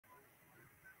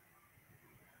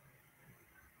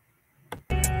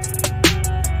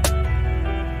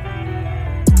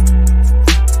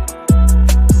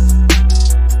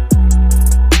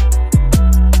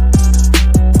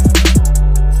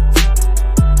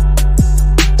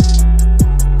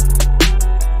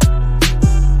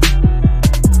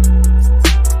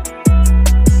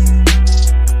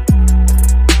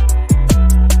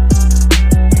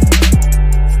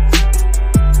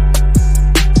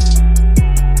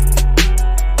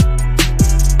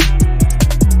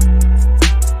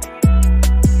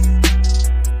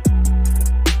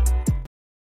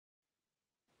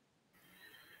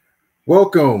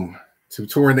Welcome to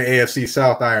Touring the AFC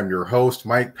South. I am your host,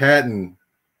 Mike Patton,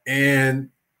 and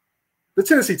the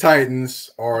Tennessee Titans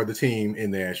are the team in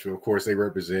Nashville. Of course, they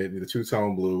represent the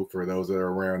two-tone blue. For those that are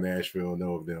around Nashville,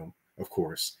 know of them, of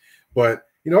course. But,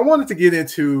 I wanted to get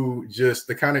into just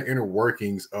the kind of inner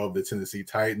workings of the Tennessee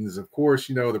Titans. Of course,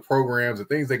 the programs and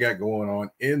things they got going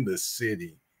on in the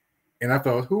city. And I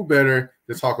thought, who better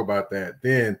to talk about that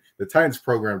than the Titans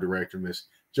program director, Miss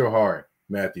Johari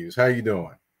Matthews. How you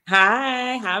doing?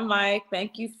 Hi, Mike.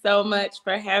 Thank you so much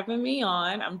for having me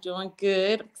on. I'm doing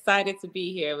good. Excited to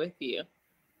be here with you.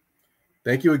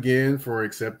 Thank you again for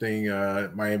accepting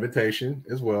my invitation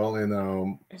as well. And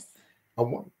I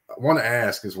want to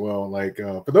ask as well,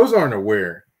 for those who aren't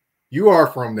aware, you are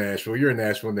from Nashville. You're a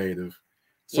Nashville native.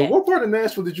 So What part of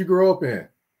Nashville did you grow up in?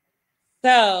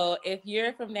 So if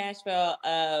you're from Nashville,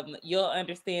 you'll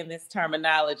understand this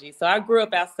terminology. So I grew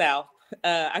up out south.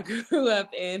 I grew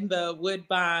up in the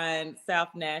Woodbine, South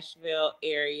Nashville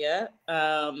area.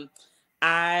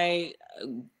 I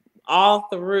all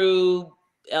through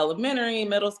elementary,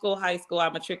 middle school, high school, I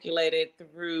matriculated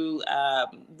through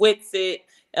Whitsitt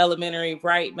Elementary,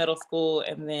 Wright Middle School,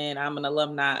 and then I'm an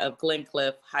alumni of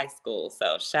Glencliff High School.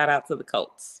 So shout out to the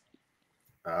Colts.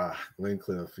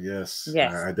 Glencliff, yes.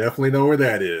 I definitely know where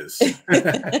that is.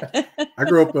 I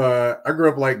grew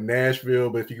up like Nashville,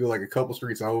 but if you go like a couple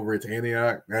streets over, it's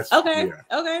Antioch. That's okay.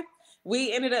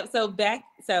 We ended up so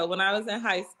when I was in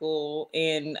high school,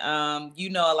 and a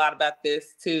lot about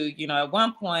this too. At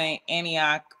one point,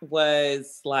 Antioch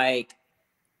was like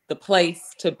the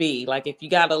place to be. Like if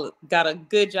you got a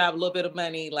good job, a little bit of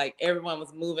money, like everyone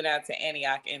was moving out to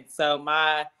Antioch. And so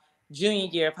my junior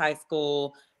year of high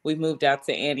school, we moved out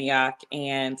to Antioch,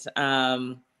 and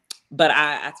but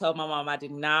I told my mom I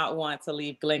did not want to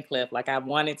leave Glencliff. Like I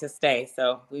wanted to stay.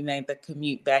 So we made the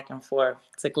commute back and forth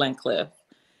to Glencliff.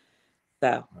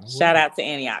 So shout out to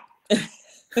Antioch.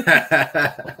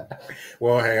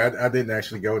 Well, hey, I didn't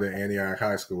actually go to Antioch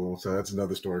High School, so that's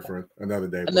another story for another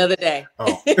day. Another day.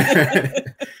 Oh.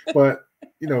 But,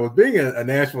 being a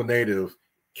Nashville native,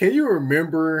 can you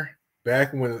remember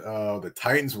back when the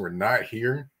Titans were not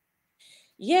here?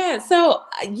 Yeah. So,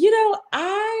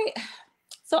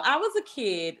 I was a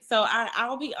kid. So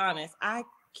I'll be honest. I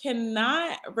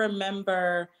cannot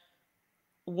remember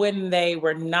when they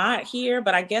were not here,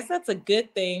 but I guess that's a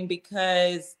good thing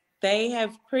because they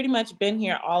have pretty much been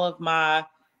here all of my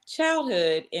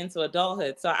childhood into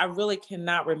adulthood. So I really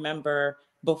cannot remember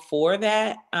before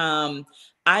that.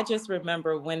 I just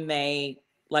remember when they,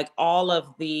 like all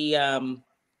of the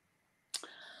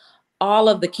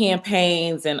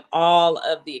campaigns and all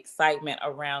of the excitement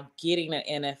around getting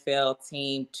an NFL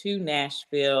team to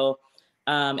Nashville,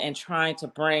 and trying to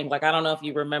bring, like, I don't know if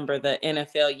you remember the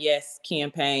NFL Yes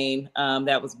campaign,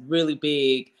 that was really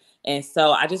big. And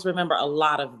so I just remember a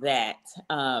lot of that.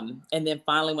 And then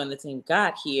finally, when the team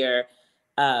got here,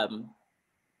 I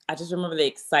just remember the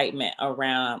excitement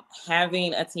around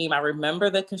having a team. I remember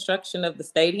the construction of the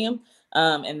stadium,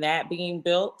 and that being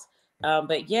built.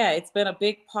 But yeah, it's been a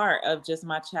big part of just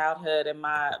my childhood and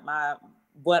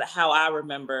how I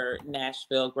remember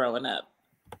Nashville growing up.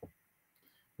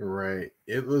 Right.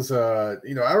 It was, I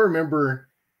remember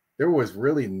there was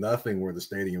really nothing where the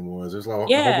stadium was. There's like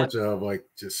a whole bunch of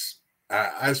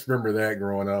I just remember that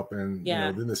growing up, and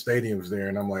then the stadium's there,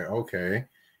 and I'm like, okay,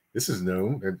 this is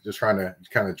new. They're just trying to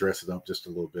kind of dress it up just a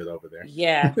little bit over there.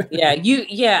 Yeah.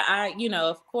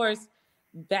 Of course,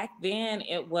 back then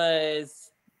it was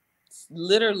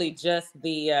literally just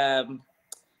the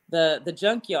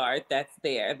junkyard that's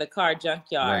there, the car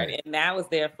junkyard, right. And that was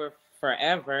there for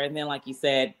forever. And then, like you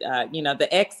said, the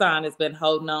Exxon has been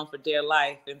holding on for dear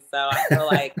life. And so I feel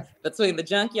like between the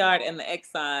junkyard and the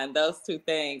Exxon, those two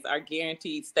things are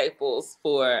guaranteed staples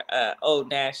for old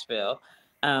Nashville,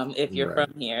 if you're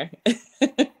from here.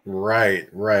 Right.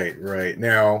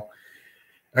 Now,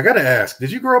 I got to ask,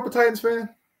 did you grow up a Titans fan?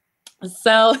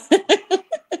 So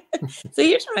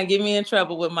you're trying to get me in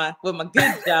trouble with my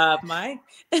good job, Mike.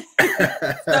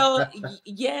 So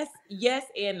yes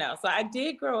and no. So I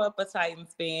did grow up a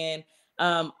Titans fan.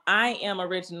 I am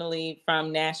originally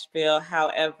from Nashville.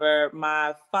 However,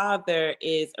 my father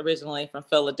is originally from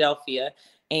Philadelphia,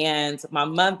 and my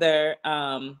mother,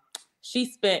 she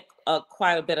spent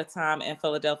quite a bit of time in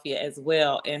Philadelphia as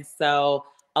well. And so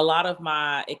a lot of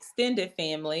my extended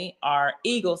family are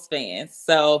Eagles fans.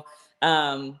 So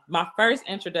my first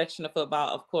introduction to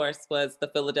football, of course, was the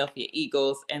Philadelphia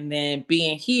Eagles, and then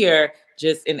being here,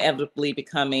 just inevitably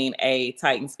becoming a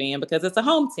Titans fan because it's a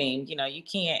home team. You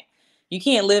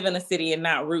can't live in a city and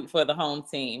not root for the home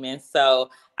team. And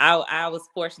so I was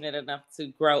fortunate enough to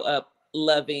grow up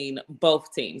loving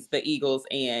both teams, the Eagles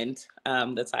and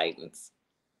the Titans.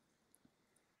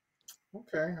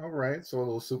 Okay, all right. So a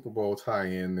little Super Bowl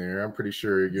tie-in there. I'm pretty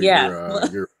sure Yeah.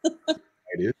 you're excited.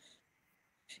 Well,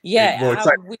 Yeah,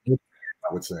 excited,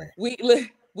 I would say.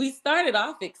 we started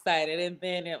off excited, and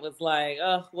then it was like,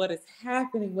 oh, what is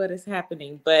happening? What is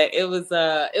happening? But it was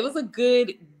a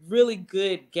good, really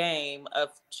good game of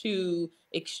two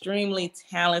extremely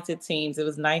talented teams. It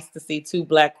was nice to see two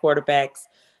Black quarterbacks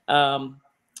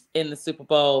in the Super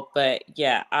Bowl. But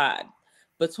yeah,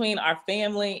 between our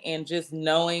family and just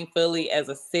knowing Philly as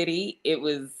a city,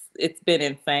 it's been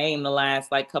insane the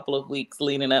last like couple of weeks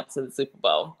leading up to the Super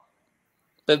Bowl.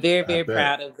 But very, I very bet.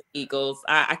 proud of the Eagles.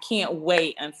 I can't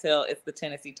wait until it's the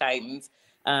Tennessee Titans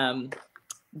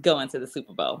going to the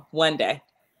Super Bowl one day.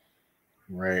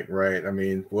 Right, right. I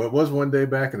mean, well, it was one day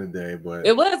back in the day, but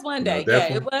It was one day. Yeah, it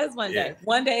definitely. was one day.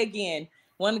 One day again.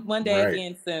 One day Right,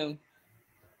 again soon.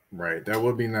 right. That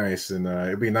would be nice, and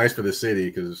it'd be nice for the city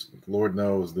because Lord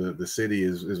knows the city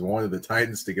is wanted the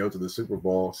Titans to go to the Super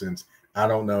Bowl since I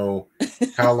don't know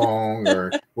how long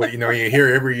or what. You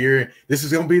hear every year this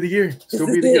is gonna be the year. It's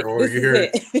gonna be the year, or you hear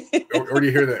or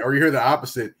you hear the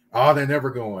opposite. Oh, they're never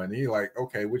going. And you're like,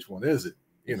 okay, which one is it?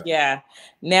 Yeah.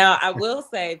 Now I will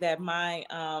say that my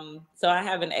so I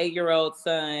have an 8-year-old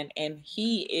son, and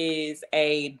he is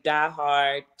a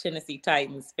diehard Tennessee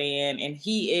Titans fan, and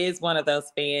he is one of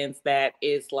those fans that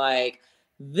is like,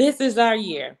 this is our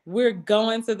year. We're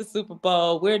going to the Super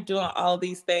Bowl. We're doing all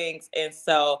these things. And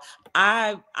so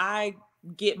I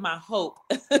get my hope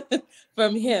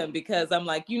from him, because I'm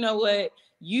like, you know what?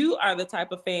 You are the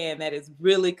type of fan that is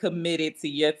really committed to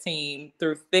your team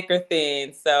through thick or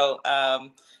thin. So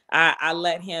I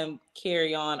let him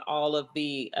carry on all of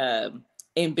the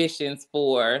ambitions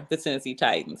for the Tennessee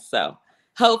Titans. So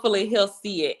hopefully he'll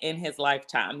see it in his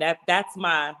lifetime. That's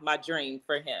my dream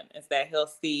for him, is that he'll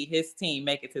see his team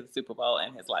make it to the Super Bowl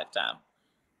in his lifetime.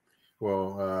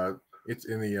 Well, it's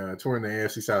in the touring the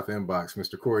AFC South inbox.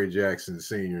 Mr. Corey Jackson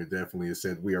Sr. definitely has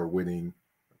said we are winning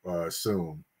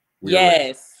soon.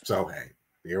 Yes. So hey,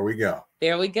 there we go.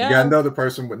 There we go. You got another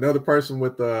person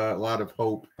with a lot of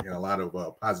hope and a lot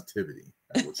of positivity,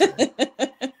 I would say.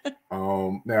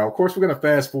 Now, of course, we're going to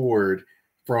fast forward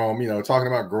from talking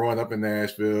about growing up in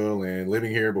Nashville and living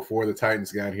here before the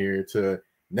Titans got here to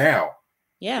now.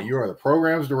 Yeah. You are the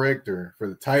programs director for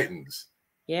the Titans.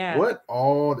 Yeah. What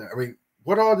all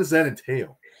does that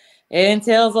entail? It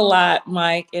entails a lot,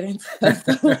 Mike. It entails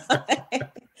a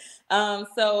lot.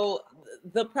 So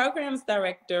the programs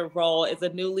director role is a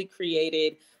newly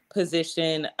created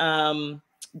position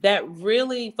that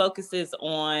really focuses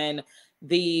on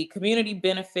the community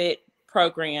benefit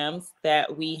programs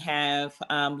that we have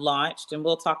launched, and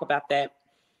we'll talk about that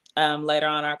later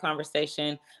on in our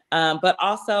conversation. But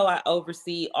also I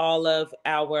oversee all of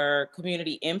our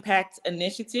community impact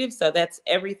initiatives. So that's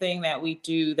everything that we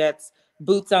do that's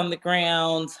boots on the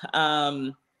ground,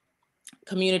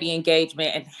 community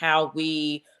engagement, and how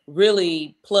we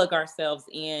really plug ourselves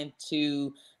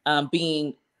into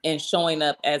being and showing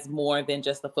up as more than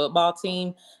just a football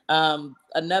team.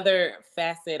 Another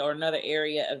facet or another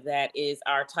area of that is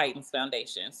our Titans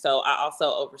Foundation. So I also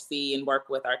oversee and work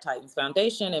with our Titans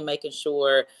Foundation and making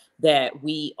sure that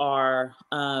we are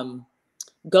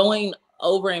going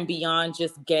over and beyond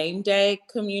just game day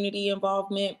community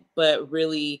involvement, but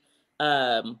really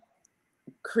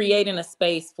creating a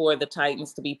space for the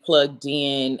Titans to be plugged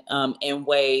in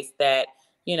ways that,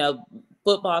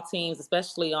 football teams,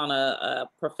 especially on a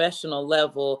professional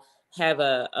level, have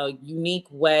a unique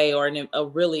way or a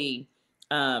really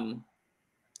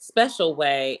special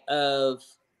way of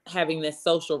having this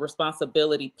social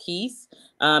responsibility piece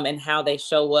and how they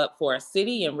show up for a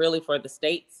city and really for the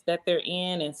states that they're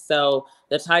in. And so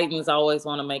the Titans always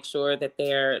want to make sure that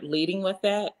they're leading with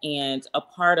that. And a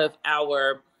part of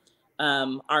our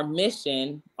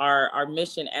mission, our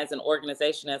mission as an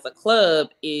organization, as a club,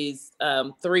 is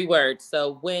 3 words.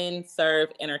 So win, serve,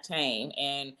 entertain.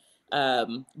 And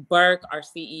Burke, our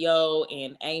CEO,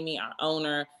 and Amy, our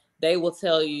owner, they will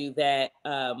tell you that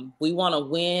we want to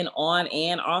win on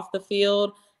and off the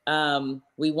field.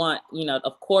 We want,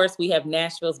 of course, we have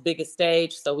Nashville's biggest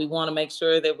stage, so we want to make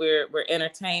sure that we're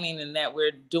entertaining and that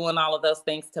we're doing all of those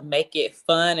things to make it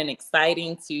fun and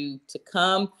exciting to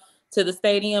come to the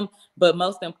stadium. But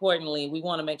most importantly, we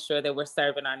want to make sure that we're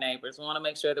serving our neighbors. We want to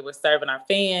make sure that we're serving our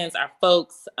fans, our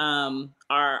folks,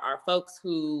 our folks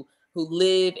who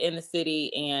live in the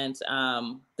city, and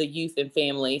the youth and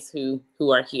families who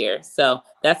are here. So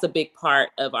that's a big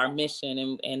part of our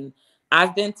mission, and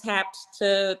I've been tapped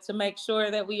to make sure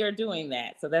that we are doing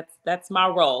that. So that's my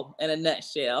role in a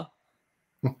nutshell.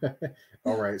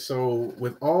 All right. So,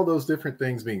 with all those different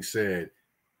things being said,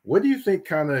 what do you think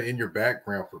kind of in your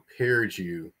background prepared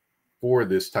you for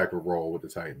this type of role with the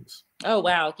Titans? Oh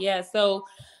wow, yeah. So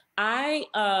I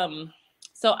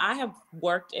have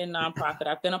worked in nonprofit.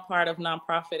 I've been a part of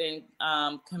nonprofit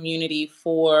and community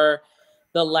for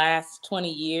the last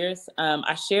 20 years.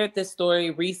 I shared this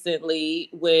story recently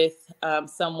with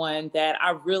someone that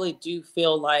I really do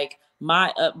feel like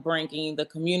my upbringing, the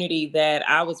community that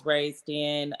I was raised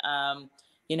in. I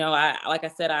like I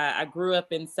said, I grew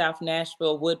up in South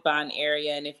Nashville, Woodbine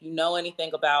area, and if you know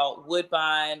anything about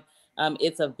Woodbine,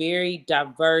 it's a very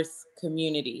diverse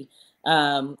community.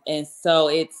 And so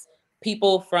it's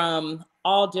people from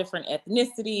all different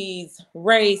ethnicities,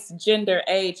 race, gender,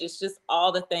 age. It's just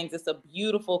all the things. It's a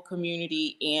beautiful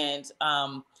community. And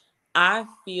I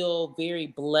feel very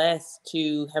blessed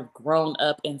to have grown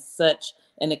up in such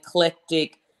an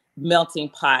eclectic melting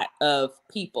pot of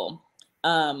people.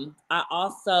 I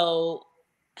also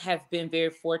have been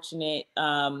very fortunate.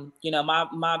 My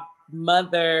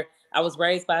mother, I was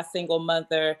raised by a single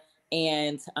mother,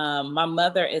 and my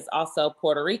mother is also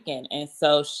Puerto Rican, and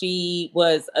so she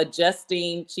was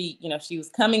adjusting. She was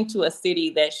coming to a city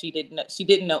that she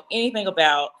didn't know anything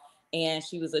about, and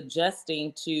she was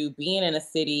adjusting to being in a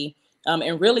city,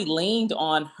 and really leaned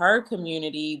on her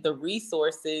community, the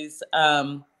resources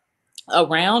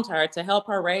around her to help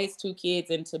her raise two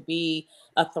kids and to be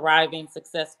a thriving,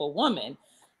 successful woman.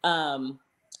 Um,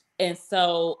 and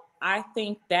so I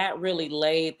think that really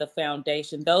laid the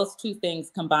foundation. Those two things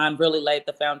combined really laid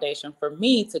the foundation for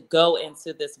me to go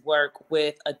into this work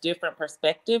with a different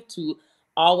perspective, to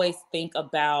always think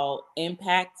about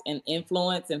impact and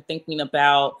influence and thinking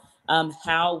about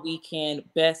how we can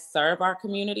best serve our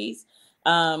communities.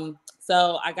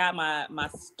 So I got my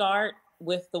start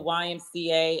with the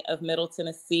YMCA of Middle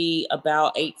Tennessee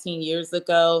about 18 years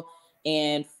ago,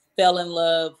 and fell in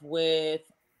love with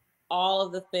all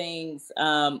of the things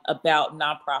about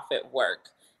nonprofit work.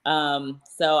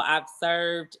 So I've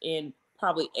served in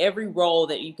probably every role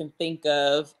that you can think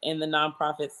of in the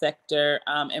nonprofit sector.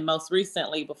 And most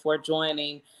recently, before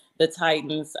joining the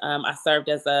Titans, I served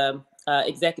as a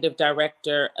executive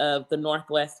director of the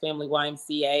Northwest Family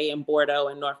YMCA in Bordeaux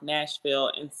and North Nashville.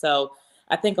 And so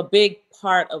I think a big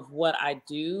part of what I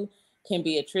do can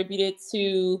be attributed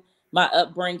to my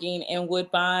upbringing in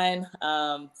Woodbine,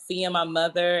 seeing my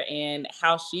mother and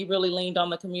how she really leaned on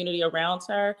the community around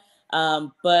her.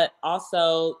 But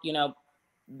also, the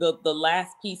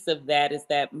last piece of that is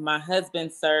that my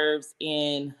husband serves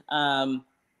in a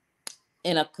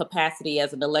capacity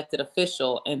as an elected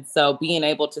official, and so being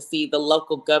able to see the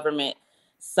local government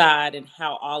side and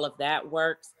how all of that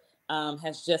works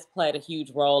has just played a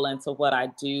huge role into what I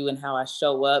do and how I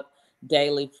show up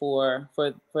daily for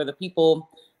the people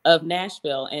of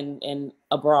Nashville and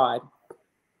abroad.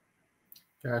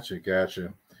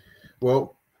 Gotcha.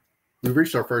 Well, we've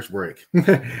reached our first break.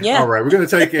 Yeah. All right, we're going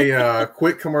to take a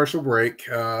quick commercial break.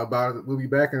 We'll be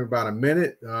back in about a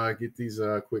minute. Get these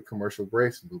quick commercial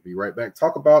breaks. We'll be right back.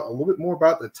 Talk about a little bit more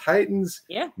about the Titans'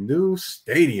 new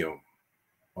stadium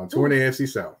on Touring the AFC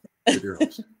South with your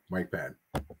host, Mike Patton.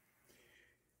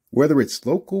 Whether it's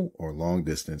local or long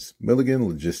distance, Milligan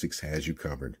Logistics has you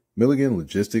covered. Milligan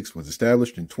Logistics was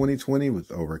established in 2020 with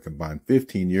over a combined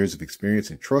 15 years of experience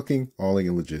in trucking, hauling,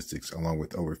 and logistics, along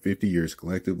with over 50 years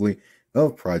collectively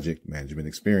of project management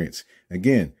experience.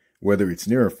 Again, whether it's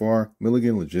near or far,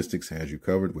 Milligan Logistics has you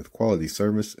covered with quality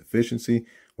service, efficiency,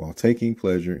 while taking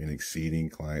pleasure in exceeding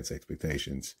clients'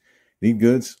 expectations. Need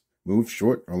goods? Move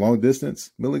short or long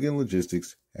distance? Milligan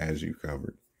Logistics has you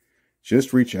covered.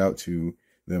 Just reach out to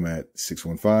them at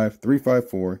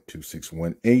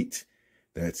 615-354-2618.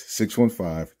 That's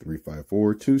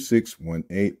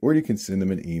 615-354-2618. Or you can send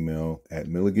them an email at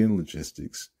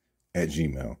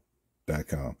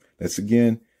milliganlogistics@gmail.com. That's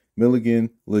again,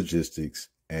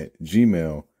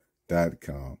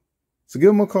 milliganlogistics@gmail.com. So give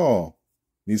them a call.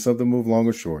 Need something to move long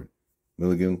or short?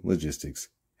 Milligan Logistics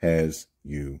has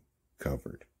you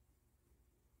covered.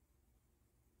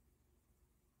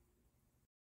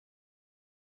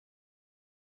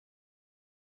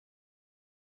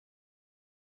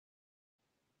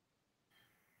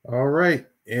 All right,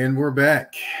 and we're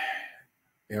back.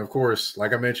 And of course,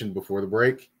 like I mentioned before the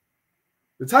break,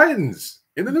 the Titans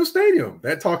in the new stadium.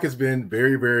 That talk has been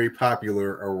very, very popular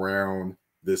around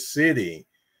the city.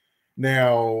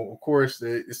 Now, of course,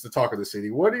 it's the talk of the city.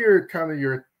 What are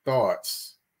your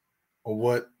thoughts on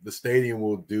what the stadium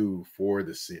will do for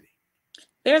the city?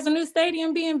 There's a new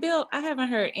stadium being built. I haven't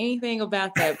heard anything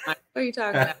about that. What are you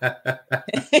talking about?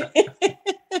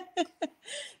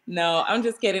 No, I'm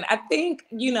just kidding. I think,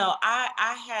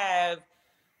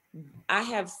 I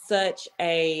have such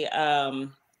a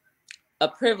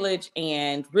privilege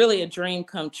and really a dream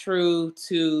come true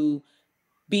to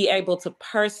be able to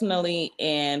personally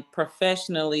and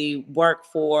professionally work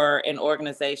for an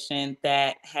organization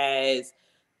that has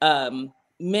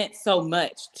meant so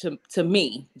much to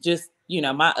me. Just,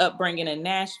 my upbringing in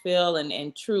Nashville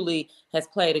and truly has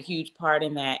played a huge part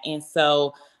in that. And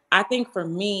so I think for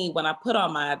me, when I put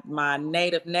on my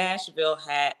native Nashville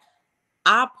hat,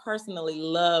 I personally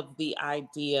love the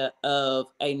idea of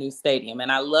a new stadium.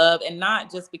 And I love, and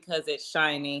not just because it's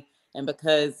shiny and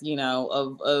because,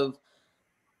 of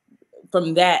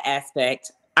from that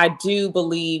aspect, I do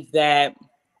believe that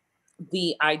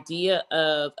the idea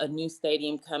of a new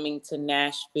stadium coming to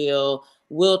Nashville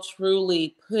will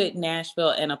truly put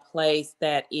Nashville in a place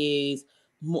that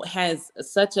has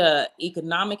such a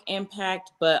economic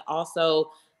impact, but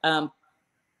also um,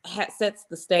 sets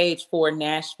the stage for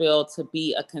Nashville to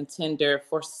be a contender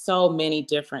for so many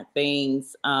different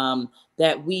things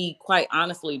that we quite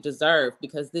honestly deserve,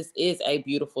 because this is a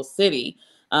beautiful city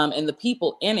and the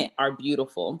people in it are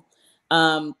beautiful.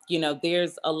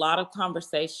 There's a lot of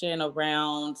conversation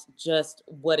around just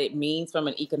what it means from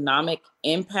an economic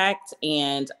impact.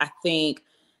 And I think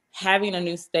having a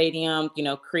new stadium,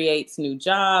 creates new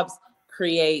jobs,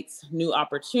 creates new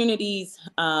opportunities.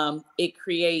 It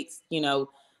creates,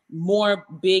 more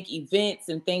big events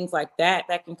and things like that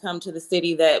can come to the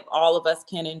city that all of us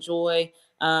can enjoy.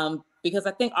 Because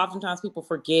I think oftentimes people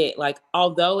forget, like,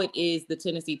 although it is the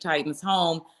Tennessee Titans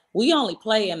home, we only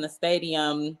play in the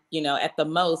stadium, at the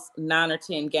most 9 or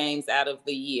 10 games out of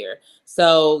the year.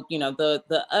 So,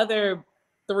 the other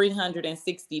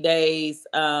 360 days,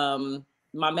 my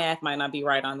math might not be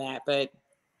right on that, but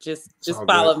just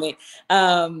follow me.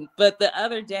 But the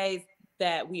other days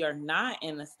that we are not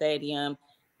in the stadium,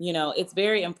 it's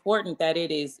very important that it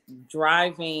is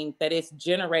that it's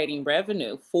generating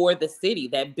revenue for the city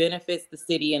that benefits the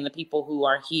city and the people who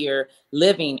are here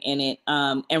living in it.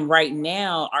 And right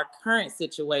now, our current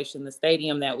situation, the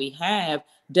stadium that we have,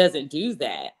 doesn't do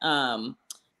that.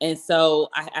 And so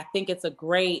I think it's a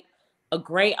great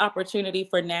opportunity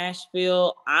for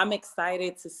Nashville. I'm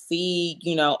excited to see,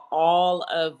 all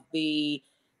of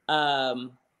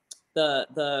um,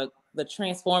 the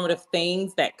transformative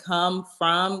things that come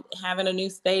from having a new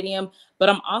stadium. But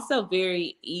I'm also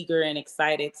very eager and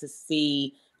excited to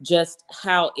see just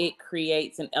how it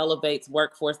creates and elevates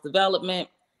workforce development,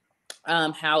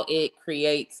 how it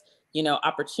creates,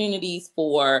 opportunities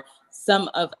for some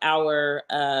of our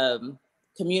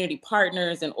community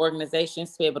partners and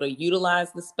organizations to be able to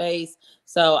utilize the space.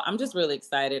 So I'm just really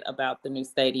excited about the new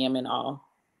stadium and all.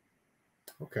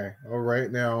 Okay. All right.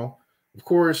 Now, of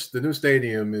course, the new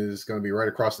stadium is going to be right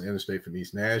across the interstate from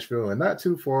East Nashville and not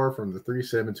too far from the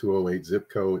 37208 zip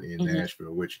code in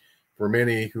Nashville, which for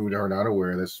many who are not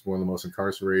aware, that's one of the most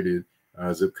incarcerated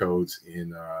zip codes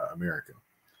in America.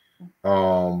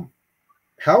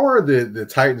 How are the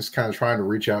Titans kind of trying to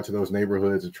reach out to those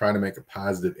neighborhoods and trying to make a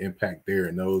positive impact there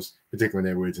in those particular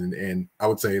neighborhoods? And I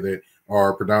would say that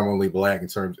are predominantly Black in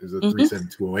terms of the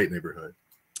 37208 neighborhood.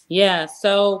 Yeah.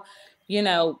 So,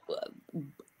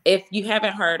 if you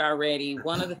haven't heard already,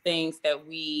 one of the things that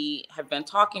we have been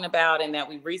talking about and that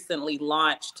we recently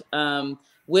launched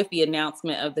with the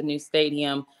announcement of the new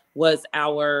stadium was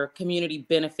our community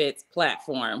benefits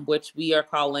platform, which we are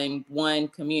calling One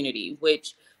Community,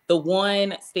 which the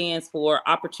one stands for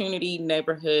opportunity,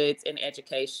 neighborhoods, and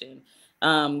education.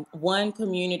 One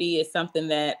Community is something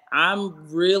that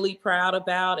I'm really proud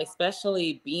about,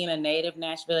 especially being a native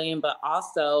Nashvilleian, but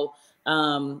also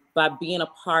by being a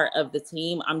part of the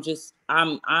team.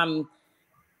 I'm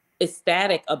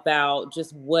ecstatic about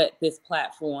just what this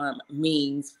platform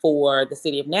means for the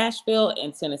city of Nashville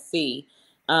and Tennessee.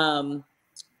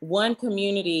 One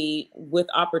Community with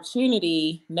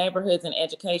opportunity, neighborhoods, and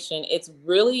education, it's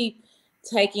really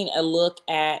taking a look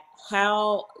at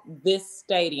how this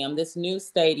new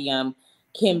stadium,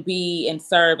 can be and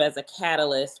serve as a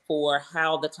catalyst for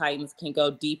how the Titans can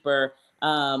go deeper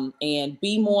and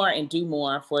be more and do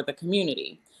more for the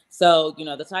community. So,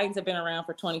 the Titans have been around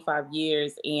for 25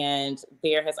 years, and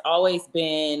there has always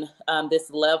been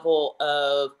this level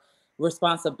of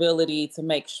responsibility to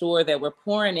make sure that we're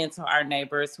pouring into our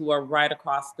neighbors who are right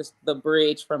across the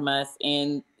bridge from us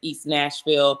in East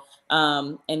Nashville.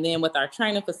 And then with our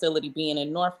training facility being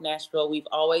in North Nashville, we've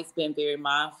always been very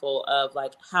mindful of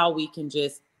like how we can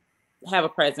just have a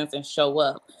presence and show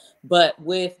up. But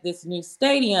with this new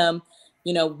stadium,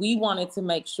 we wanted to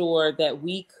make sure that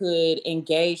we could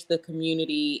engage the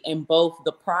community in both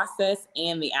the process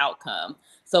and the outcome.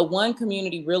 So One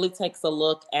Community really takes a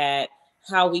look at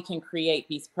how we can create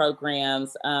these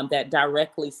programs that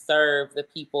directly serve the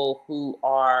people who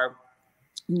are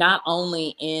not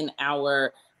only in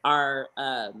our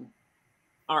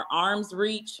arm's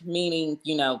reach, meaning,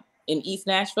 in East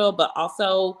Nashville, but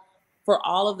also for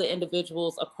all of the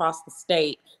individuals across the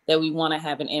state that we want to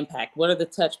have an impact. What are the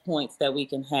touch points that we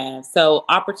can have? So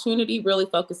Opportunity really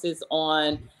focuses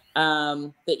on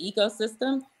the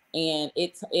ecosystem, and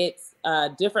it's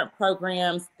different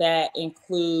programs that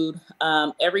include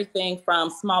everything from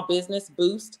small business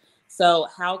boost. So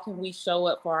how can we show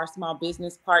up for our small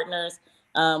business partners?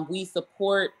 We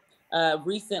support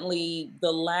recently,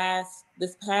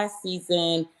 this past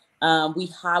season, we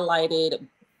highlighted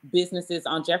businesses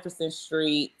on Jefferson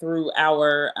Street through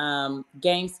our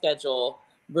game schedule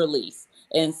release.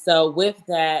 And so with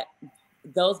that,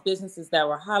 those businesses that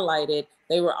were highlighted,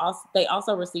 they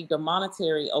also received a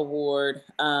monetary award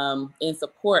in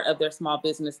support of their small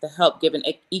business to help give an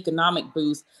economic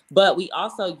boost. But we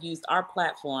also used our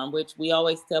platform, which we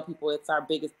always tell people it's our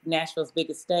Nashville's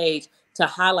biggest stage, to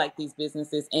highlight these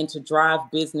businesses and to drive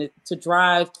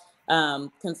direct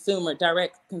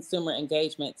consumer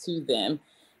engagement to them.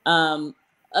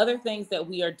 Other things that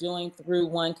we are doing through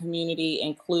One Community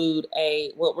include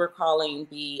what we're calling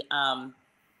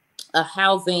a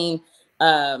housing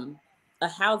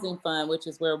fund, which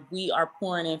is where we are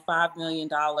pouring in $5 million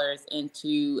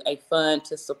into a fund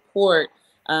to support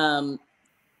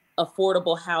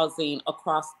affordable housing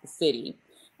across the city.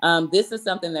 This is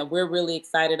something that we're really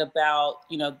excited about.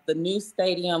 The new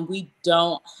stadium, we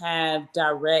don't have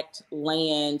direct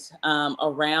land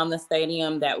around the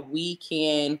stadium that we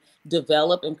can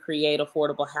develop and create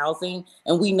affordable housing.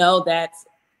 And we know that's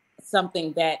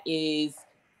something that is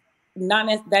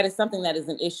something that is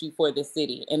an issue for the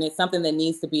city, and it's something that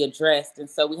needs to be addressed. And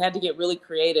so we had to get really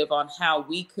creative on how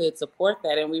we could support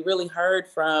that. And we really heard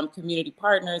from community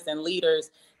partners and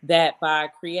leaders that by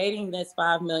creating this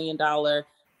 $5 million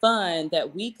fund,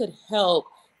 that we could help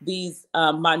these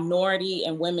minority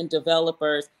and women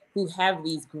developers who have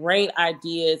these great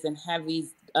ideas and have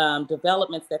these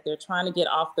developments that they're trying to get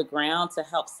off the ground to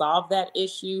help solve that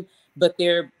issue, but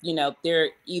they're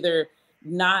either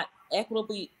not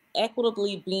equitably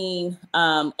being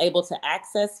able to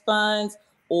access funds,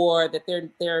 or that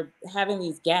they're having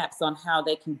these gaps on how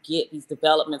they can get these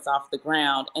developments off the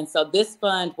ground. And so this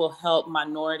fund will help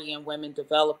minority and women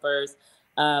developers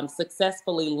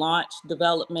successfully launch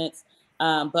developments,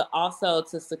 but also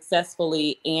to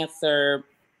successfully answer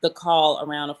the call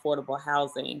around affordable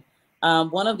housing.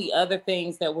 One of the other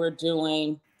things that we're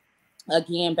doing,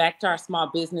 again, back to our small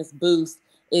business boost,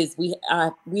 is we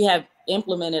have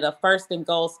implemented a First and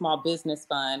Goal Small Business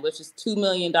Fund, which is $2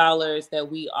 million that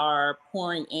we are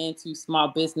pouring into small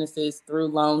businesses through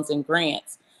loans and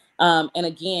grants. And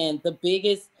again, the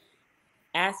biggest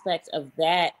aspect of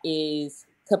that is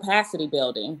capacity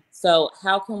building. So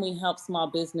how can we help small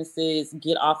businesses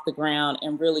get off the ground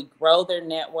and really grow their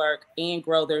network and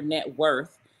grow their net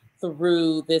worth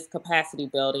through this capacity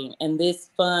building? And this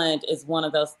fund is one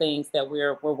of those things that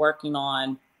we're working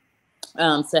on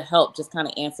to help just kind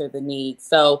of answer the needs.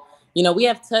 So, we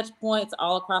have touch points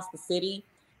all across the city.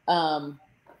 Sorry,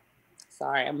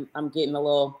 I'm getting a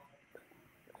little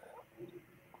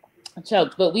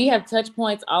choked, but we have touch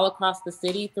points all across the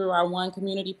city through our One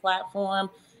Community platform.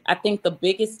 I think the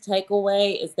biggest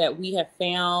takeaway is that we have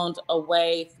found a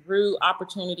way through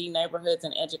Opportunity, Neighborhoods,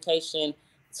 and Education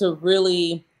to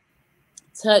really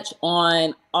touch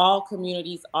on all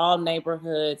communities, all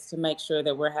neighborhoods, to make sure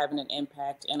that we're having an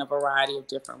impact in a variety of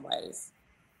different ways.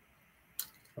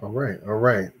 All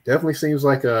right. Definitely seems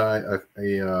like a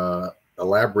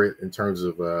elaborate in terms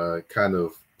of kind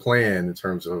of plan in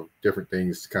terms of different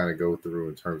things to kind of go through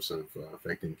in terms of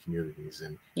affecting communities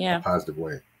in a positive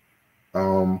way.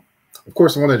 Of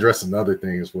course, I want to address another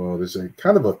thing as well. There's a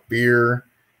kind of a fear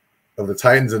of the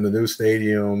Titans in the new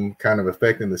stadium kind of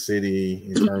affecting the city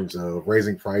in terms of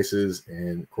raising prices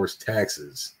and, of course,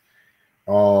 taxes.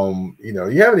 You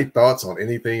have any thoughts on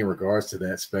anything in regards to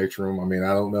that spectrum? I mean,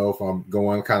 I don't know if I'm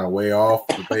going kind of way off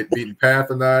the beaten path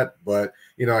or not, but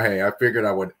hey, I figured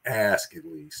I would ask at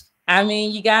least. I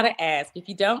mean, you got to ask. If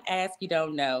you don't ask, you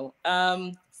don't know.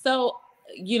 So,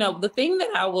 the thing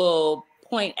that I will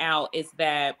point out is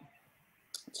that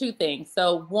two things.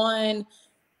 So one,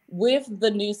 with the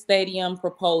new stadium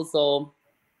proposal,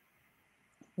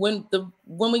 when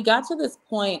we got to this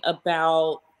point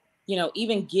about,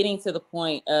 even getting to the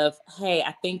point of, hey,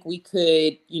 I think we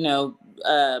could,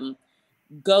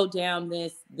 go down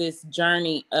this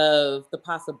journey of the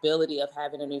possibility of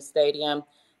having a new stadium,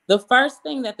 the first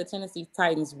thing that the Tennessee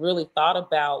Titans really thought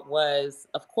about was,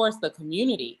 of course, the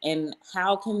community and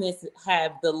how can this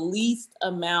have the least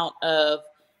amount of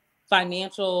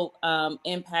financial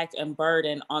impact and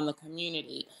burden on the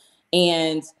community.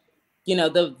 And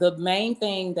the main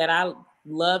thing that I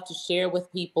love to share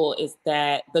with people is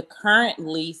that the current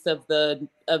lease of the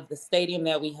stadium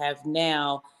that we have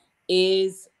now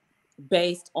is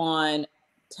based on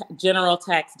general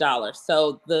tax dollars.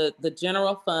 So the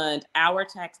general fund, our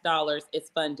tax dollars,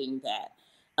 is funding that.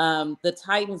 The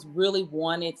Titans really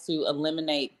wanted to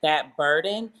eliminate that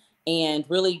burden and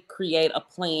really create a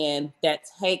plan that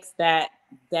takes that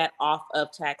off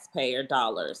of taxpayer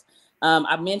dollars.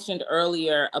 I mentioned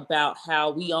earlier about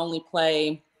how we only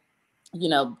play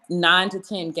 9 to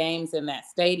 10 games in that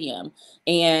stadium.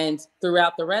 And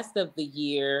throughout the rest of the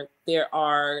year, there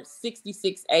are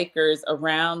 66 acres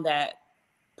around that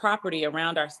property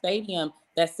around our stadium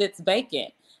that sits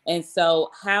vacant. And so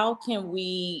how can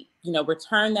we,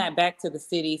 return that back to the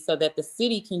city so that the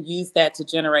city can use that to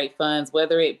generate funds,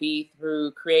 whether it be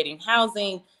through creating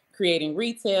housing, creating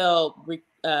retail,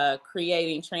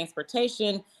 creating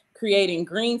transportation, creating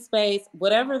green space,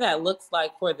 whatever that looks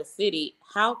like for the city.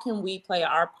 How can we play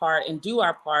our part and do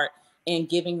our part in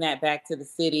giving that back to the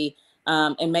city,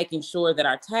 and making sure that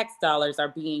our tax dollars are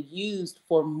being used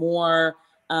for more,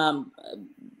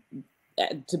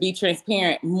 to be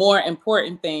transparent, more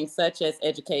important things such as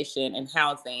education and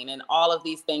housing and all of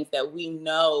these things that we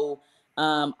know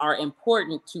are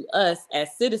important to us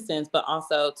as citizens, but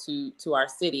also to our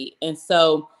city. And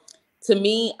so to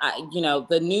me,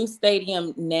 the new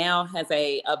stadium now has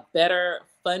a better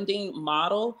funding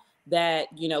model that,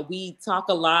 we talk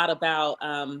a lot about.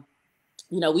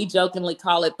 We jokingly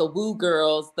call it the woo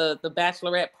girls, the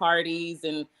bachelorette parties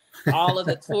and all of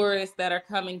the tourists that are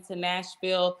coming to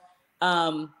Nashville.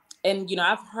 And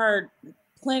I've heard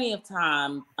plenty of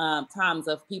times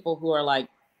of people who are like,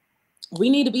 we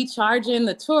need to be charging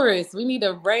the tourists. We need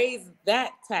to raise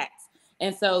that tax.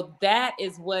 And so that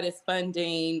is what is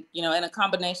funding, and a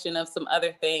combination of some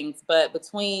other things. But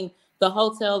between the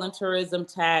hotel and tourism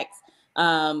tax,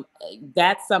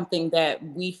 that's something that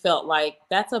we felt like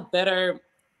that's a better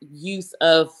use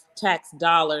of tax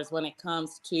dollars when it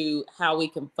comes to how we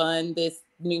can fund this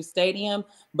new stadium,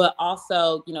 but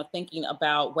also, thinking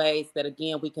about ways that,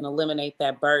 again, we can eliminate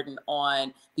that burden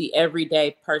on the everyday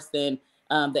person,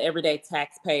 the everyday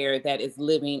taxpayer that is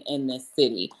living in this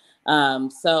city.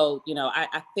 So,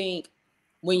 I think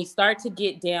when you start to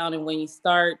get down and when you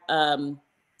start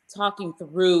talking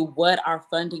through what our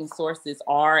funding sources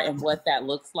are and what that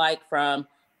looks like, from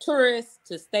tourists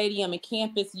to stadium and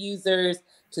campus users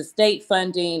to state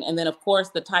funding, and then of course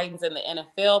the Titans and the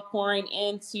NFL pouring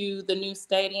into the new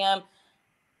stadium,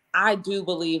 I do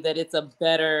believe that it's a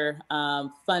better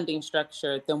funding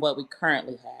structure than what we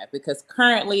currently have, because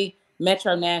currently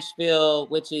Metro Nashville,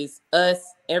 which is us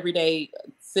everyday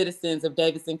citizens of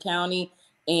Davidson County,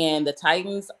 and the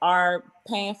Titans are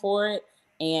paying for it.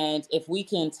 And if we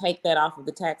can take that off of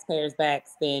the taxpayers'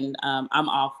 backs, then I'm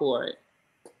all for it.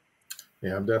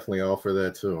 Yeah, I'm definitely all for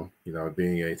that too.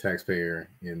 Being a taxpayer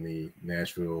in the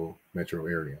Nashville metro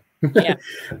area. Yeah.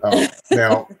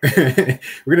 Now, we're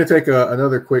going to take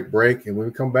another quick break. And when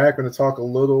we come back, we're going to talk a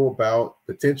little about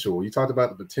potential. You talked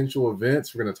about the potential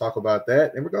events. We're going to talk about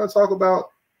that. And we're going to talk about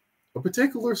a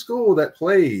particular school that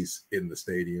plays in the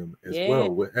stadium as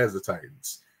well as the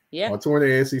Titans. Yeah. On Touring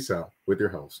the AFC South with your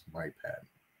host, Mike Patton.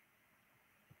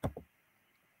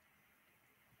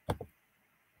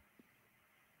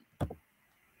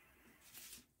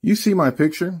 You see my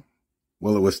picture?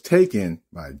 Well, it was taken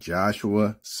by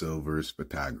Joshua Silvers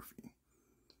Photography.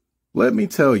 Let me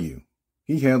tell you,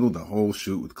 he handled the whole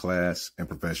shoot with class and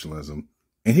professionalism,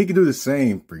 and he can do the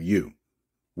same for you.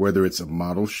 Whether it's a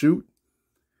model shoot,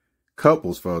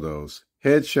 couples photos,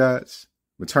 headshots,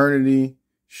 maternity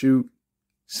shoot,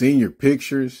 senior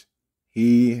pictures,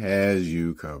 he has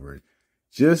you covered.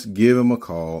 Just give him a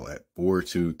call at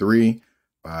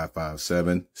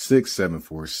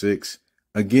 423-557-6746.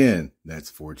 Again, that's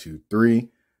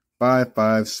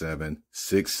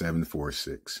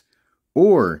 423-557-6746.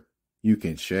 Or you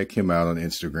can check him out on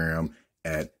Instagram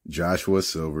at Joshua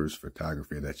Silvers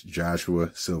Photography. That's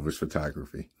Joshua Silvers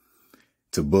Photography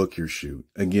to book your shoot.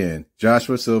 Again,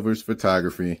 Joshua Silvers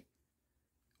Photography,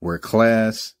 where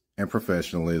class and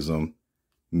professionalism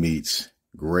meets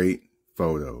great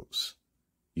photos.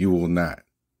 You will not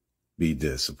be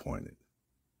disappointed.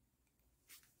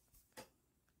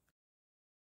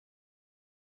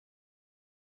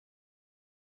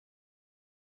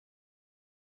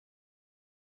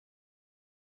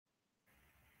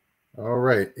 All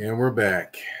right, and we're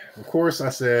back. Of course, I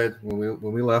said when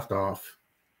we left off,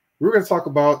 we're going to talk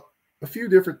about a few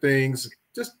different things,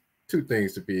 just two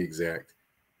things to be exact.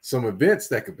 Some events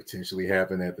that could potentially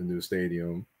happen at the new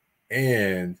stadium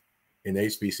and an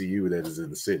HBCU that is in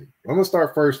the city. I'm going to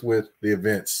start first with the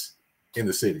events in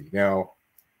the city. Now,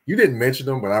 you didn't mention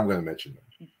them, but I'm going to mention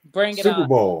them. Bring it Super on.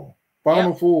 Bowl,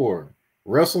 Final Four,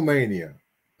 WrestleMania,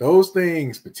 those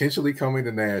things potentially coming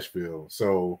to Nashville.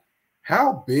 So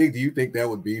how big do you think that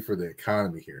would be for the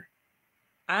economy here?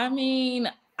 I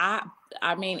mean, I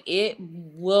mean, it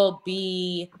will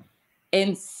be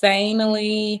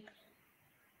insanely.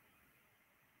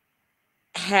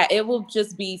 It will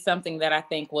just be something that I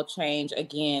think will change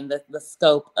again the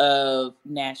scope of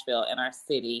Nashville and our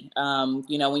city.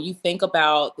 You know, when you think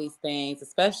about these things,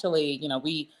 especially, you know,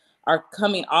 we are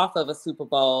coming off of a Super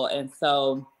Bowl, and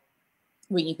so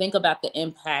when you think about the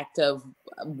impact of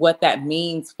what that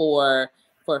means for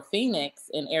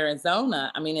Phoenix in Arizona,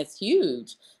 I mean, it's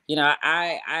huge. You know,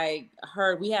 I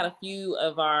heard we had a few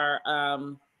of our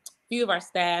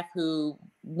staff who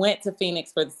went to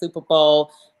Phoenix for the Super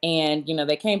Bowl, and you know,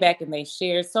 they came back and they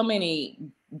shared so many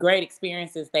great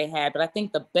experiences they had. But I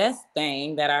think the best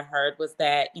thing that I heard was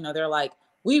that, you know, they're like,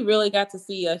 we really got to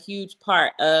see a huge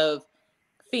part of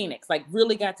Phoenix, like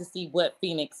really got to see what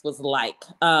Phoenix was like.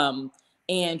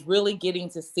 And really getting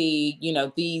to see, you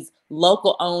know, these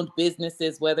local owned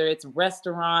businesses, whether it's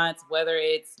restaurants, whether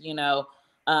it's, you know,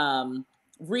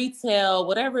 retail,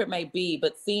 whatever it may be,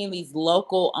 but seeing these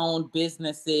local owned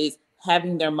businesses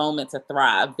having their moment to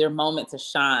thrive, their moment to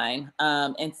shine,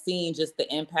 and seeing just the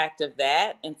impact of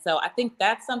that. And so I think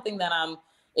that's something that I'm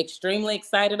extremely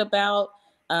excited about.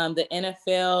 The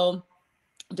NFL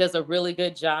does a really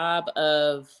good job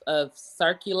of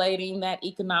circulating that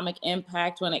economic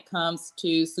impact when it comes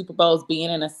to Super Bowls being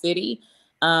in a city.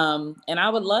 And I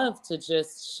would love to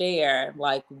just share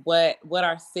like what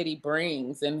our city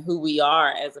brings and who we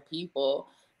are as a people,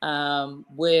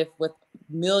 with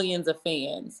millions of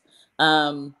fans.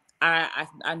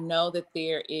 I know that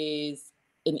there is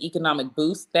an economic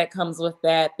boost that comes with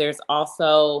that. There's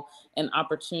also an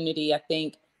opportunity, I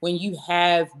think, when you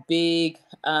have big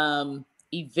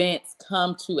events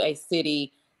come to a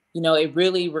city, you know, it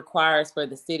really requires for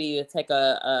the city to take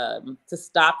to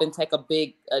stop and take a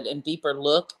big and deeper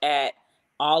look at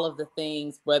all of the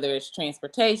things, whether it's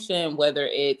transportation, whether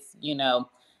it's, you know,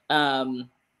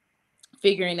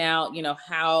 figuring out, you know,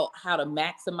 how to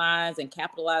maximize and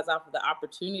capitalize off of the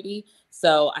opportunity.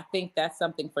 So I think that's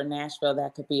something for Nashville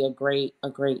that could be a great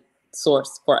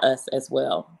source for us as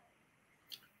well.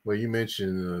 Well, you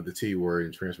mentioned the T word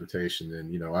in transportation,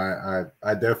 and you know,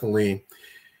 I definitely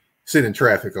sit in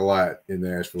traffic a lot in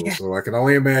Nashville, so I can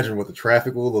only imagine what the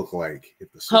traffic will look like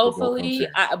if the Super Bowl comes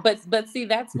here. But see,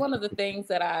 that's one of the things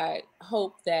that I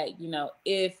hope that, you know,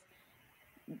 if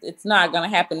it's not going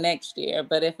to happen next year,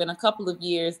 but if in a couple of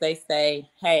years they say,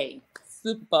 "Hey,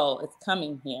 Super Bowl is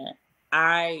coming here,"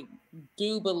 I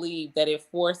do believe that it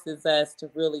forces us to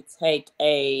really take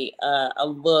a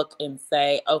look and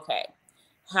say, "Okay,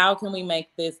 how can we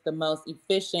make this the most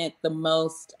efficient, the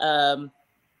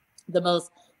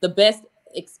best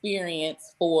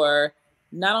experience for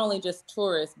not only just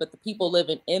tourists, but the people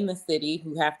living in the city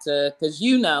who have to, because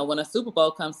you know, when a Super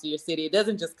Bowl comes to your city, it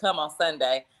doesn't just come on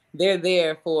Sunday. They're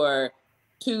there for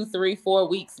 2, 3, 4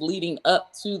 weeks leading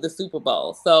up to the Super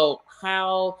Bowl. So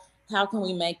how can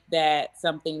we make that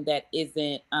something that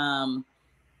isn't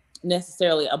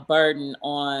necessarily a burden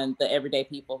on the everyday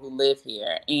people who live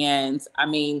here? And I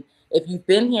mean, if you've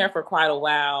been here for quite a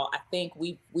while, I think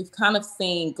we've kind of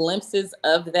seen glimpses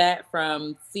of that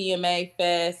from CMA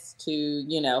Fest to,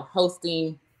 you know,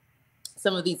 hosting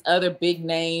some of these other big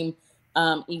name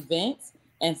events.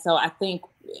 And so I think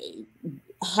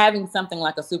having something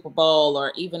like a Super Bowl,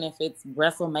 or even if it's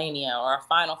WrestleMania or a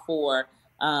Final Four,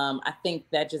 I think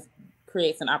that just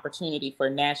creates an opportunity for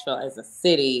Nashville as a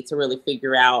city to really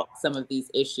figure out some of these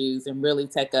issues and really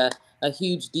take a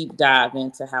huge deep dive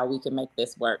into how we can make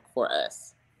this work for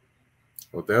us.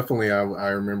 Well, definitely, I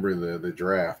remember the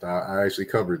draft. I actually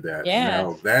covered that. Yeah.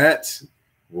 Now that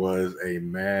was a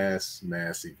mass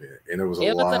event, and it was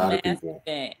a lot of people.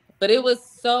 Event, but it was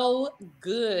so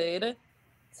good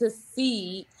to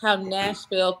see how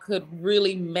Nashville could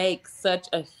really make such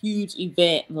a huge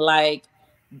event like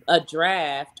a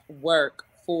draft work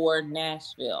for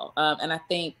Nashville. And I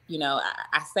think, you know,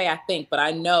 I think, but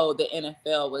I know the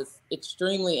NFL was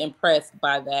extremely impressed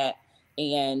by that,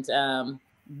 and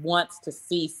wants to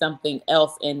see something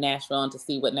else in Nashville and to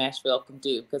see what Nashville can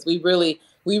do, because we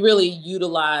really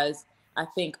utilize, I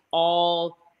think,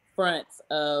 all fronts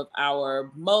of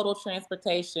our modal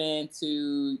transportation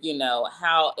to,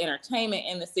 how entertainment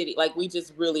in the city, like we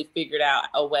just really figured out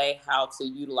a way how to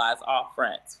utilize all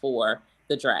fronts for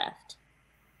the draft.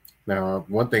 Now,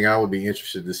 one thing I would be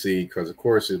interested to see, because of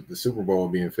course the Super Bowl will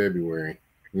be in February,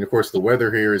 and of course the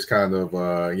weather here is kind of,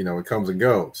 it comes and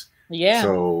goes. Yeah.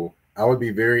 So I would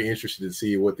be very interested to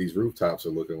see what these rooftops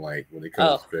are looking like when it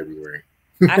comes to February.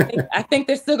 I think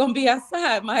they're still gonna be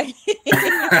outside, Mike.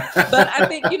 But I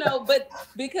think, but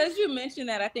because you mentioned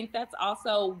that, I think that's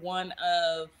also one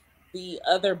of the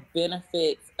other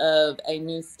benefits of a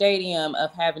new stadium,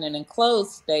 of having an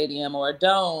enclosed stadium or a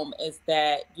dome, is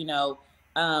that,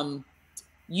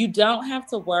 you don't have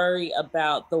to worry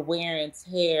about the wear and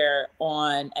tear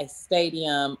on a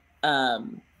stadium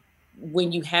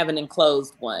when you have an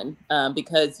enclosed one,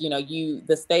 because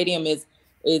the stadium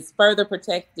is further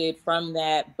protected from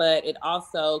that, but it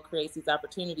also creates these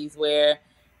opportunities where,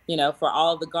 for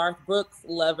all the Garth Brooks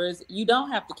lovers, you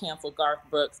don't have to cancel Garth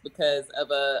Brooks because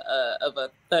of a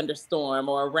thunderstorm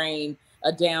or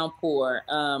a downpour,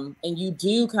 and you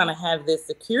do kind of have this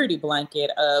security blanket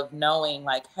of knowing,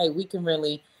 like, hey, we can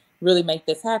really make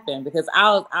this happen. Because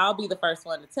I'll be the first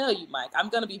one to tell you, Mike, I'm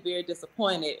going to be very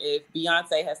disappointed if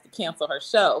Beyonce has to cancel her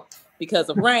show because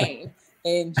of rain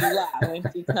in July when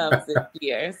she comes this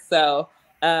year. So,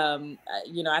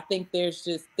 I think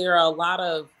there are a lot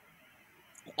of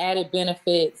added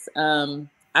benefits.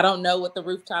 I don't know what the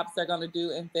rooftops are going to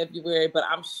do in February, but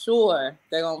I'm sure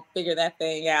they're going to figure that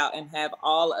thing out and have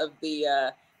all of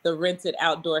the rented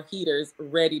outdoor heaters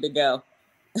ready to go.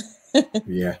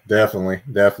 Yeah, definitely.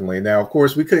 Now, of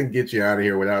course, we couldn't get you out of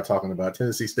here without talking about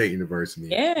Tennessee State University.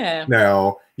 Yeah.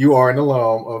 Now, you are an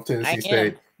alum of Tennessee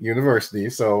State University,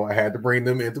 so I had to bring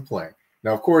them into play.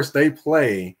 Now, of course, they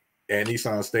play at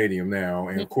Nissan Stadium now,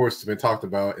 and of course, it's been talked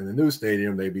about in the new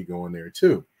stadium. They be going there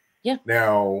too. Yeah.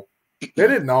 Now,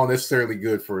 that isn't all necessarily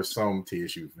good for some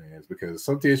TSU fans, because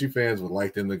some TSU fans would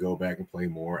like them to go back and play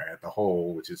more at the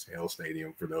Hole, which is Hale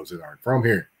Stadium for those that aren't from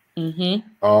here.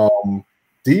 Mm-hmm.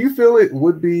 Do you feel it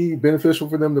would be beneficial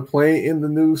for them to play in the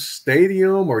new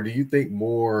stadium, or do you think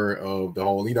more of the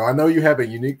Hole? I know you have a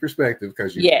unique perspective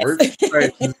because you work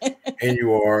and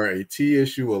you are a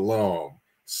TSU alum.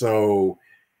 So,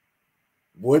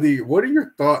 what are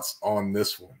your thoughts on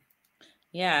this one?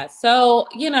 Yeah. So,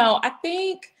 I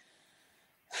think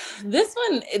this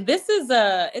is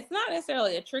it's not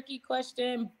necessarily a tricky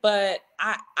question, but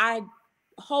I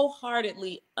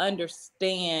wholeheartedly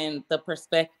understand the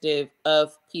perspective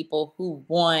of people who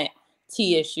want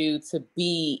TSU to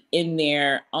be in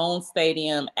their own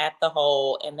stadium at the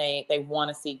Hole, and they want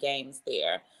to see games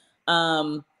there.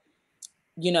 The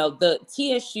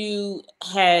TSU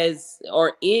has,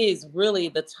 or is really,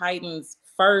 the Titans'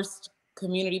 first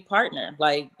community partner.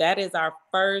 Like, that is our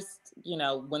first,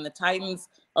 when the Titans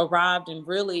arrived, and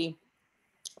really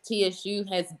TSU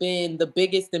has been the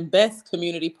biggest and best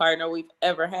community partner we've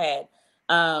ever had.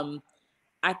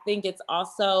 I think it's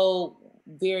also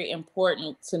very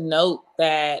important to note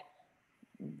that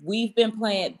we've been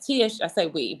playing TSU. I say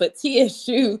we, but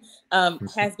TSU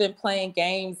has been playing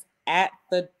games at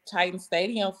the Titan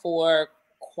Stadium for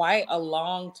quite a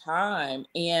long time,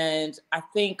 and I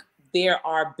think there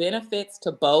are benefits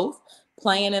to both.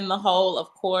 Playing in the Hole,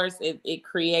 of course, it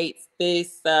creates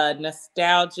this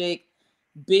nostalgic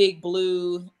big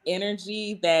blue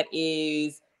energy that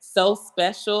is so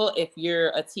special if you're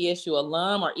a TSU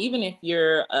alum, or even if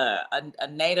you're a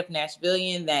native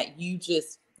Nashvilleian, that you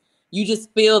just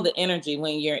feel the energy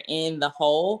when you're in the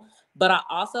Hole. But I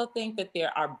also think that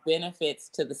there are benefits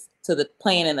to the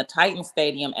playing in the Titan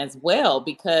Stadium as well,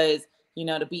 because,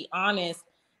 to be honest,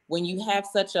 when you have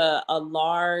such a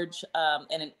large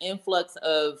and an influx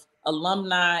of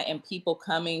alumni and people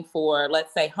coming for,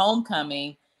 let's say,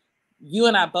 homecoming, you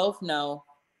and I both know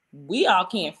we all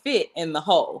can't fit in the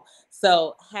Hole.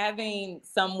 So having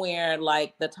somewhere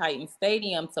like the Titan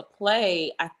Stadium to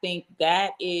play, I think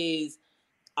that is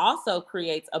also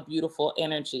creates a beautiful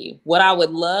energy. What I would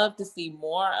love to see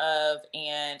more of,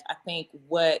 and I think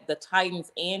what the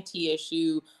Titans and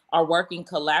TSU are working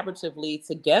collaboratively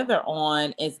together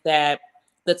on, is that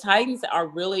the Titans are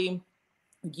really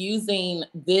using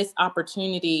this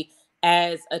opportunity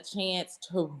as a chance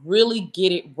to really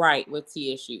get it right with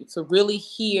TSU, to really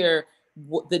hear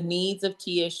the needs of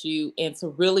TSU, and to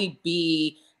really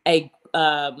be a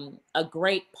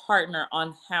great partner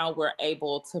on how we're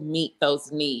able to meet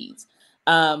those needs.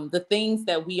 The things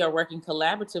that we are working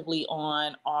collaboratively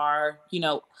on are,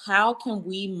 how can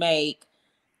we make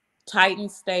Titan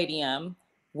Stadium,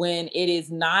 when it is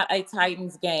not a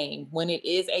Titans game, when it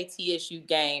is a TSU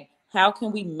game, how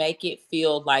can we make it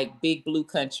feel like Big Blue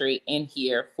country in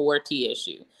here for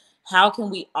TSU? How can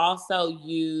we also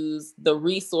use the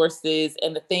resources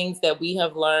and the things that we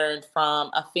have learned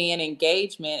from a fan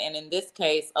engagement, and in this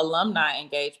case, alumni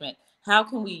engagement? How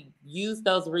can we use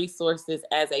those resources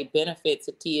as a benefit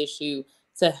to TSU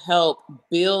to help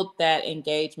build that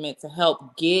engagement, to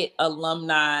help get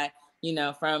alumni,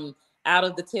 from out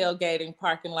of the tailgating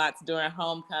parking lots during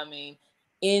homecoming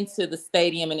into the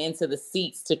stadium and into the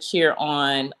seats to cheer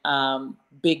on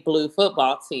Big Blue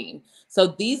football team? So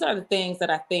these are the things that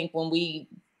I think when we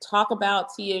talk about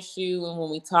TSU and when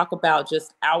we talk about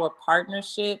just our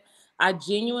partnership, I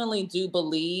genuinely do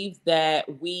believe that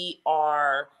we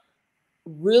are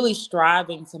really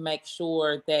striving to make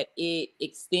sure that it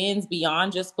extends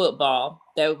beyond just football,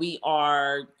 that we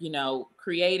are,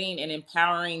 creating and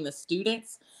empowering the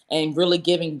students and really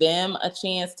giving them a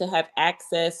chance to have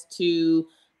access to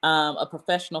a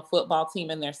professional football team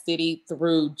in their city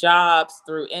through jobs,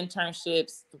 through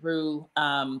internships, through,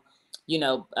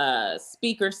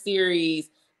 speaker series,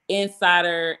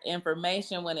 insider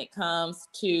information when it comes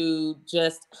to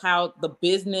just how the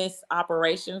business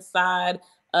operations side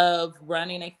of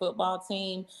running a football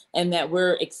team, and that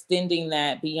we're extending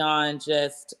that beyond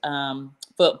just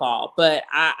football. But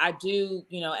I do,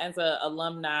 as an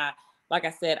alumni, like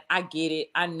I said, I get it.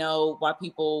 I know why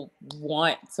people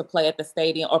want to play at the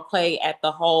stadium or play at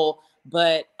the Hole,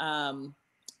 but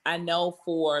I know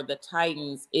for the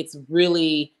Titans, it's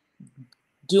really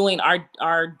doing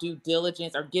our due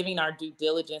diligence, or giving our due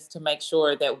diligence to make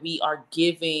sure that we are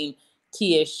giving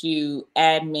TSU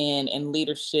admin and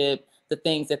leadership the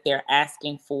things that they're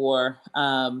asking for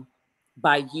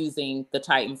by using the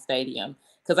Titan Stadium.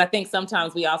 Because I think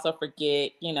sometimes we also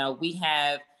forget, we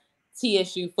have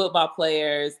TSU football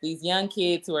players, these young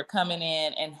kids who are coming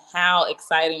in, and how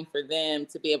exciting for them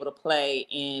to be able to play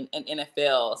in an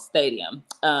NFL stadium.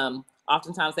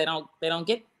 Oftentimes they don't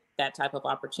get that type of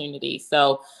opportunity.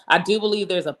 So I do believe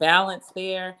there's a balance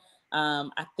there.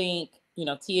 I think,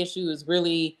 TSU is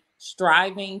really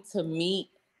striving to meet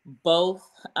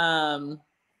both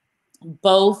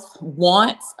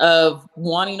wants of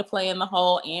wanting to play in the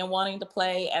Hole and wanting to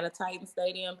play at a Titan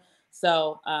stadium.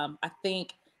 So I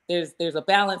think there's a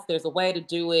balance, there's a way to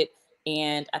do it,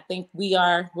 and I think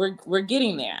we're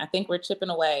getting there. I think we're chipping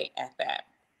away at that.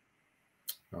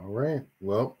 All right.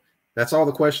 Well, that's all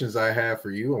the questions I have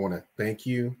for you. I want to thank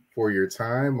you for your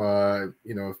time.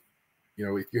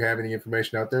 If you have any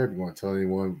information out there, if you want to tell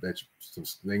anyone that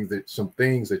some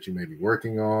things that you may be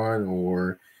working on,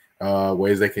 or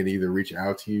ways they can either reach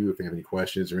out to you if they have any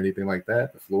questions or anything like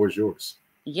that, the floor is yours.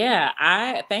 Yeah,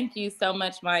 I thank you so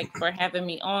much, Mike, for having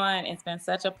me on. It's been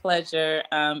such a pleasure.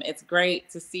 It's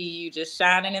great to see you just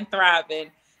shining and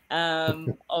thriving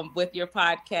with your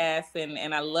podcast,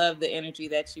 and I love the energy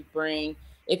that you bring.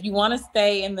 If you want to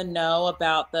stay in the know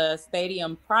about the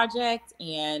stadium project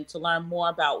and to learn more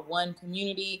about One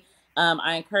Community,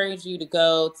 I encourage you to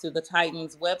go to the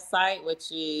Titans website,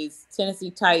 which is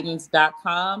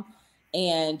TennesseeTitans.com.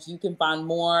 And you can find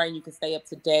more, and you can stay up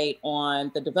to date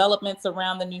on the developments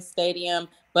around the new stadium,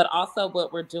 but also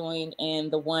what we're doing in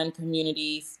the One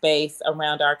Community space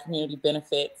around our community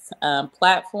benefits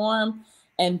platform.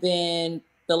 And then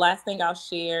the last thing I'll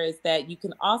share is that you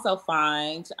can also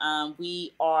find,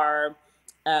 we are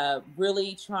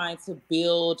really trying to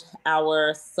build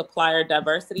our supplier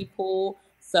diversity pool.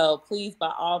 So please,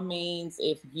 by all means,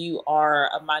 if you are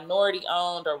a minority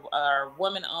owned or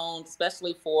woman owned,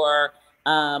 especially for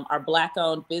our Black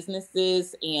owned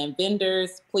businesses and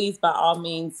vendors, please, by all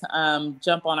means,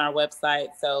 jump on our website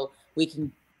so we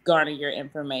can garner your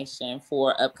information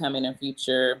for upcoming and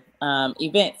future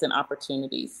events and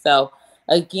opportunities. So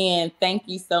again, thank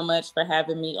you so much for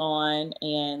having me on,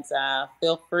 and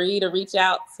feel free to reach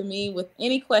out to me with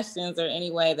any questions or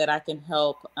any way that I can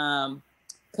help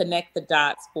connect the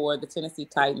dots for the Tennessee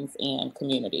Titans and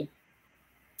community.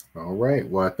 All right.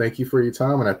 Well, I thank you for your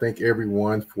time, and I thank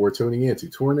everyone for tuning in to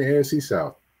Touring the AFC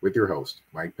South with your host,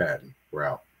 Mike Patton. We're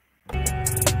out.